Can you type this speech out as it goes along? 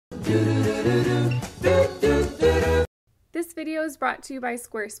This video is brought to you by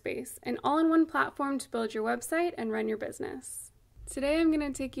Squarespace, an all-in-one platform to build your website and run your business. Today I'm going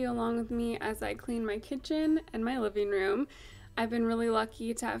to take you along with me as I clean my kitchen and my living room. I've been really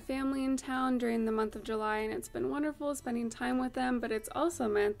lucky to have family in town during the month of July, and it's been wonderful spending time with them, but it's also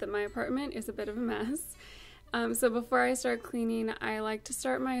meant that my apartment is a bit of a mess. So before I start cleaning, I like to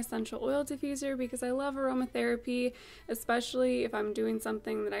start my essential oil diffuser because I love aromatherapy, especially if I'm doing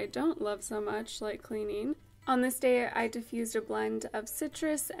something that I don't love so much, like cleaning. On this day, I diffused a blend of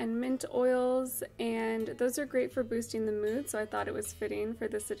citrus and mint oils, and those are great for boosting the mood, so I thought it was fitting for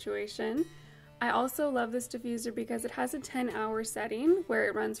this situation. I also love this diffuser because it has a 10-hour setting where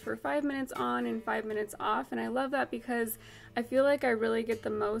it runs for 5 minutes on and 5 minutes off, and I love that because I feel like I really get the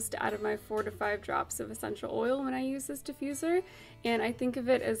most out of my 4 to 5 drops of essential oil when I use this diffuser, and I think of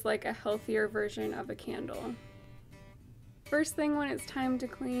it as like a healthier version of a candle. First thing when it's time to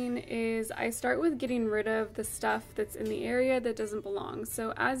clean is I start with getting rid of the stuff that's in the area that doesn't belong.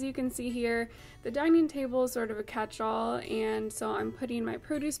 So as you can see here, the dining table is sort of a catch-all, and so I'm putting my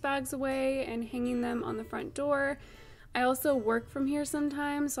produce bags away and hanging them on the front door. I also work from here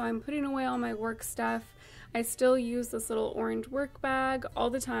sometimes, so I'm putting away all my work stuff. I still use this little orange work bag all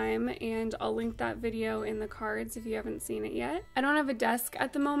the time, and I'll link that video in the cards if you haven't seen it yet. I don't have a desk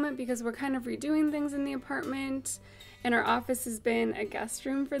at the moment because we're kind of redoing things in the apartment, and our office has been a guest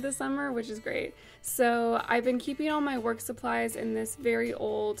room for the summer, which is great. So I've been keeping all my work supplies in this very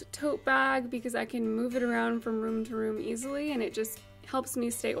old tote bag because I can move it around from room to room easily, and it just helps me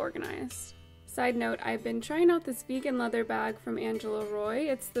stay organized. Side note, I've been trying out this vegan leather bag from Angela Roy.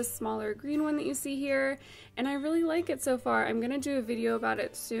 It's the smaller green one that you see here, and I really like it so far. I'm gonna do a video about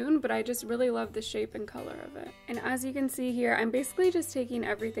it soon, but I just really love the shape and color of it. And as you can see here, I'm basically just taking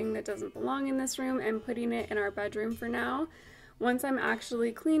everything that doesn't belong in this room and putting it in our bedroom for now. Once I'm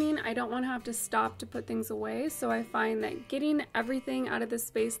actually cleaning, I don't want to have to stop to put things away, so I find that getting everything out of the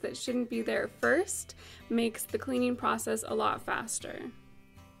space that shouldn't be there first makes the cleaning process a lot faster.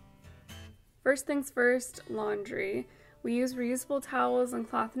 First things first, laundry. We use reusable towels and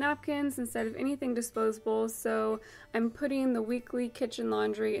cloth napkins instead of anything disposable, so I'm putting the weekly kitchen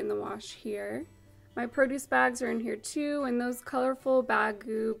laundry in the wash here. My produce bags are in here too, and those colorful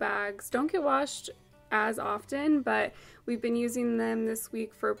Baggu bags don't get washed as often, but we've been using them this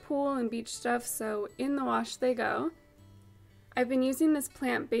week for pool and beach stuff, so in the wash they go. I've been using this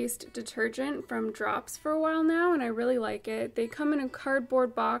plant-based detergent from Drops for a while now, and I really like it. They come in a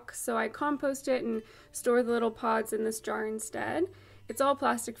cardboard box, so I compost it and store the little pods in this jar instead. It's all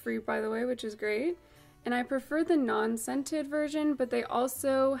plastic-free, by the way, which is great. And I prefer the non-scented version, but they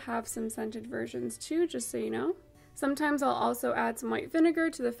also have some scented versions too, just so you know. Sometimes I'll also add some white vinegar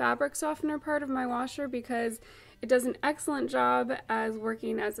to the fabric softener part of my washer because it does an excellent job as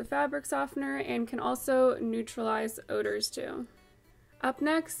working as a fabric softener and can also neutralize odors too. Up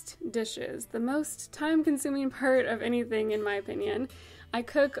next, dishes, the most time-consuming part of anything in my opinion. I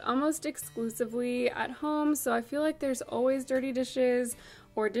cook almost exclusively at home, so I feel like there's always dirty dishes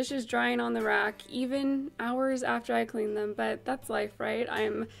or dishes drying on the rack, even hours after I clean them, but that's life, right?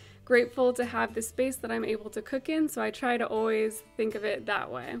 I'm grateful to have the space that I'm able to cook in, so I try to always think of it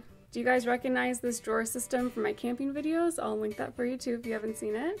that way. Do you guys recognize this drawer system from my camping videos? I'll link that for you too if you haven't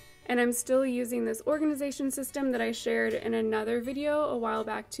seen it. And I'm still using this organization system that I shared in another video a while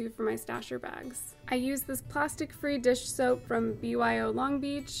back too for my stasher bags. I use this plastic-free dish soap from BYO Long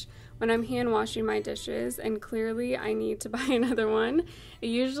Beach when I'm hand washing my dishes, and clearly I need to buy another one. It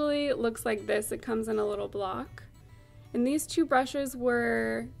usually looks like this. It comes in a little block. And these 2 brushes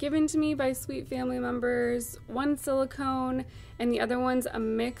were given to me by sweet family members, one silicone and the other one's a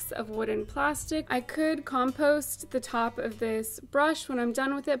mix of wood and plastic. I could compost the top of this brush when I'm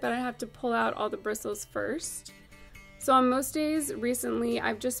done with it, but I have to pull out all the bristles first. So on most days recently,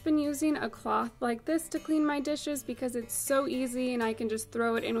 I've just been using a cloth like this to clean my dishes because it's so easy and I can just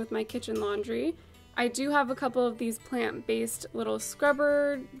throw it in with my kitchen laundry. I do have a couple of these plant-based little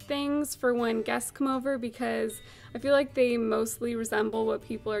scrubber things for when guests come over because I feel like they mostly resemble what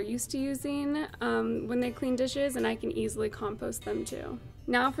people are used to using when they clean dishes, and I can easily compost them too.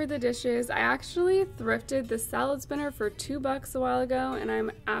 Now for the dishes, I actually thrifted this salad spinner for $2 a while ago, and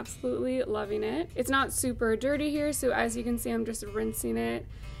I'm absolutely loving it. It's not super dirty here, so as you can see, I'm just rinsing it.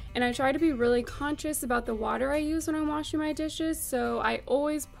 And I try to be really conscious about the water I use when I'm washing my dishes, so I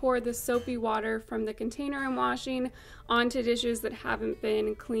always pour the soapy water from the container I'm washing onto dishes that haven't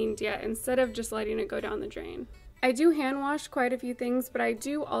been cleaned yet, instead of just letting it go down the drain. I do hand wash quite a few things, but I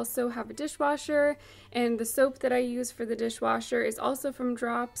do also have a dishwasher, and the soap that I use for the dishwasher is also from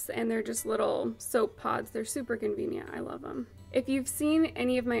Drops, and they're just little soap pods. They're super convenient. I love them. If you've seen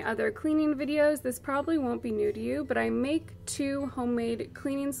any of my other cleaning videos, this probably won't be new to you, but I make 2 homemade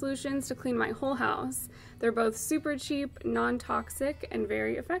cleaning solutions to clean my whole house. They're both super cheap, non-toxic, and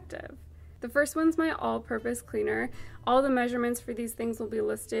very effective. The first one's my all-purpose cleaner. All the measurements for these things will be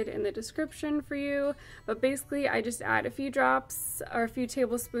listed in the description for you, but basically I just add a few drops or a few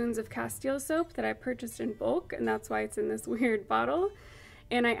tablespoons of castile soap that I purchased in bulk, and that's why it's in this weird bottle.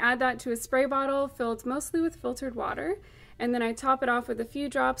 And I add that to a spray bottle filled mostly with filtered water, and then I top it off with a few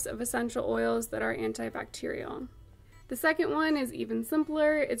drops of essential oils that are antibacterial. The second one is even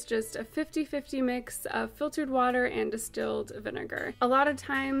simpler. It's just a 50-50 mix of filtered water and distilled vinegar. A lot of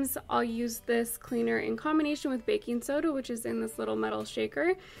times I'll use this cleaner in combination with baking soda, which is in this little metal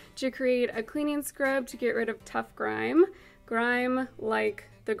shaker, to create a cleaning scrub to get rid of tough grime. Grime like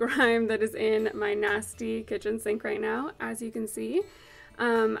the grime that is in my nasty kitchen sink right now, as you can see.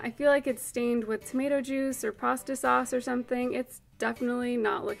 I feel like it's stained with tomato juice or pasta sauce or something. It's definitely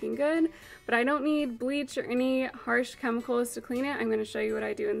not looking good, but I don't need bleach or any harsh chemicals to clean it. I'm going to show you what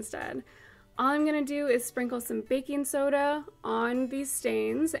I do instead. All I'm going to do is sprinkle some baking soda on these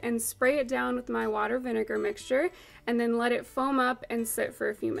stains and spray it down with my water vinegar mixture, and then let it foam up and sit for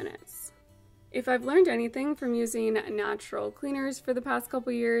a few minutes. If I've learned anything from using natural cleaners for the past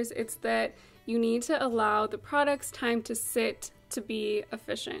couple years, it's that you need to allow the products time to sit to be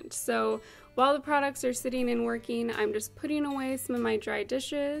efficient. So while the products are sitting and working, I'm just putting away some of my dry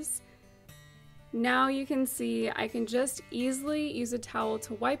dishes. Now you can see I can just easily use a towel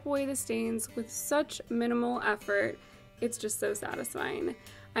to wipe away the stains with such minimal effort. It's just so satisfying.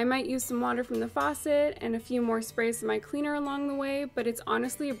 I might use some water from the faucet and a few more sprays of my cleaner along the way, but it's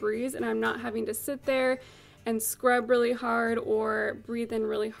honestly a breeze and I'm not having to sit there and scrub really hard or breathe in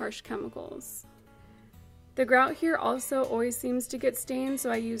really harsh chemicals. The grout here also always seems to get stained, so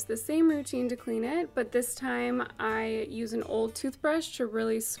I use the same routine to clean it, but this time I use an old toothbrush to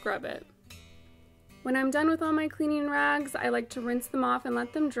really scrub it. When I'm done with all my cleaning rags, I like to rinse them off and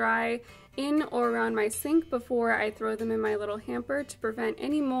let them dry in or around my sink before I throw them in my little hamper to prevent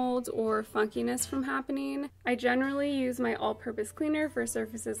any mold or funkiness from happening. I generally use my all-purpose cleaner for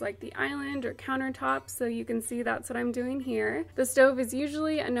surfaces like the island or countertops, so you can see that's what I'm doing here. The stove is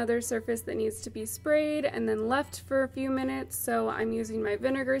usually another surface that needs to be sprayed and then left for a few minutes, so I'm using my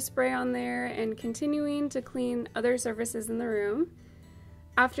vinegar spray on there and continuing to clean other surfaces in the room.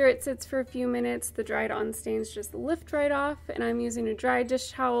 After it sits for a few minutes, the dried on stains just lift right off, and I'm using a dry dish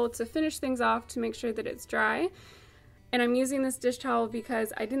towel to finish things off to make sure that it's dry. And I'm using this dish towel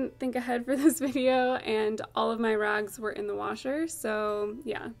because I didn't think ahead for this video and all of my rags were in the washer, so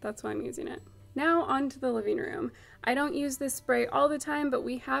yeah, that's why I'm using it. Now on to the living room. I don't use this spray all the time, but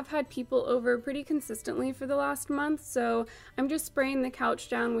we have had people over pretty consistently for the last month, so I'm just spraying the couch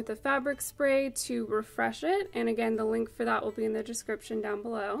down with a fabric spray to refresh it, and again, the link for that will be in the description down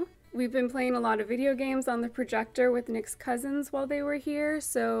below. We've been playing a lot of video games on the projector with Nick's cousins while they were here,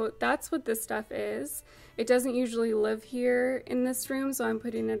 so that's what this stuff is. It doesn't usually live here in this room, so I'm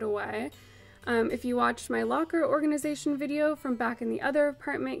putting it away. If you watched my locker organization video from back in the other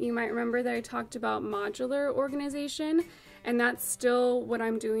apartment, you might remember that I talked about modular organization, and that's still what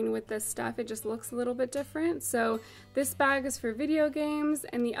I'm doing with this stuff. It just looks a little bit different. So this bag is for video games,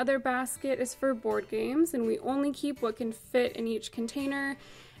 and the other basket is for board games, and we only keep what can fit in each container,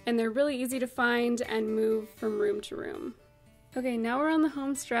 and they're really easy to find and move from room to room. Okay, now we're on the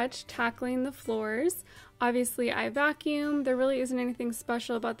home stretch, tackling the floors. Obviously I vacuum. There really isn't anything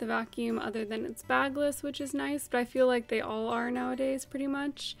special about the vacuum other than it's bagless, which is nice, but I feel like they all are nowadays pretty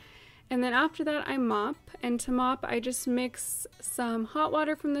much. And then after that I mop, and to mop I just mix some hot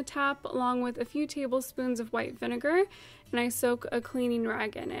water from the tap along with a few tablespoons of white vinegar, and I soak a cleaning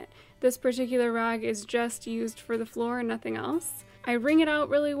rag in it. This particular rag is just used for the floor and nothing else. I wring it out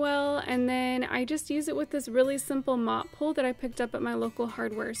really well, and then I just use it with this really simple mop pole that I picked up at my local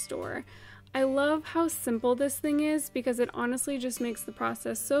hardware store. I love how simple this thing is because it honestly just makes the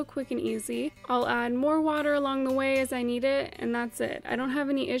process so quick and easy. I'll add more water along the way as I need it, and that's it. I don't have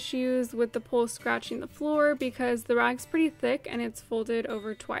any issues with the pole scratching the floor because the rag's pretty thick and it's folded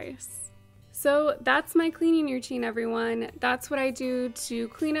over twice. So that's my cleaning routine, everyone. That's what I do to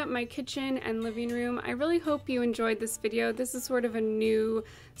clean up my kitchen and living room. I really hope you enjoyed this video. This is sort of a new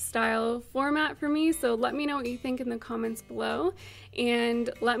style format for me, so let me know what you think in the comments below, and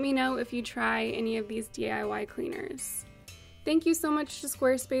let me know if you try any of these DIY cleaners. Thank you so much to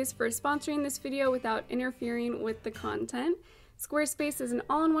Squarespace for sponsoring this video without interfering with the content. Squarespace is an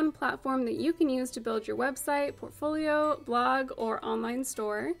all-in-one platform that you can use to build your website, portfolio, blog, or online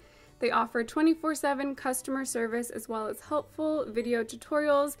store. They offer 24/7 customer service as well as helpful video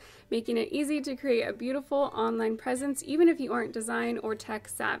tutorials, making it easy to create a beautiful online presence even if you aren't design or tech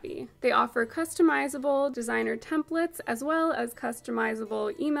savvy. They offer customizable designer templates as well as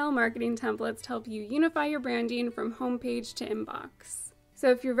customizable email marketing templates to help you unify your branding from homepage to inbox. So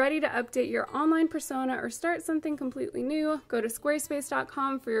if you're ready to update your online persona or start something completely new, go to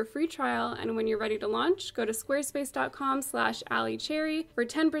squarespace.com for your free trial, and when you're ready to launch, go to squarespace.com/Alli Cherry for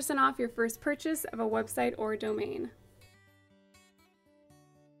 10% off your first purchase of a website or domain.